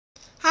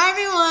Hi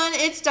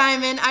everyone, it's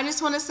Dymond. I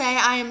just want to say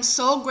I am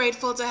so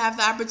grateful to have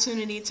the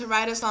opportunity to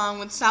write a song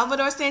with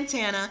Salvador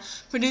Santana,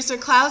 producer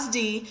Klaus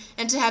D,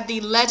 and to have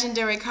the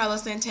legendary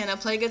Carlos Santana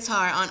play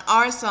guitar on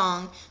our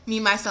song,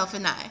 Me, Myself,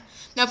 and I.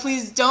 Now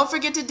please don't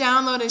forget to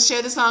download and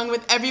share the song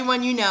with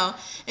everyone you know,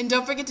 and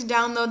don't forget to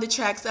download the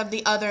tracks of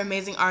the other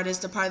amazing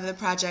artists a part of the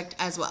project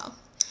as well.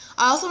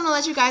 I also want to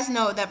let you guys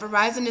know that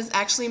Verizon is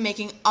actually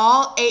making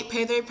all 8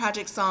 Pave the Way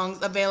Project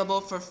songs available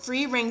for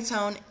free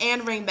ringtone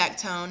and ringback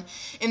tone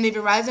in the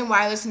Verizon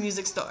Wireless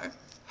Music Store.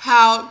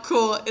 How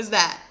cool is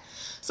that?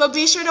 So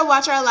be sure to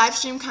watch our live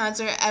stream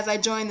concert as I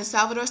join the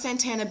Salvador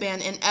Santana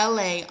Band in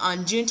LA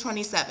on June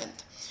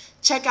 27th.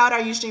 Check out our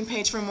Ustream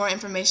page for more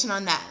information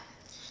on that.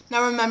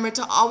 Now remember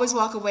to always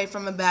walk away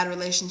from a bad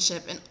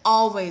relationship and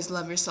always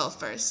love yourself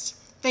first.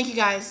 Thank you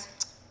guys.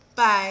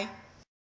 Bye.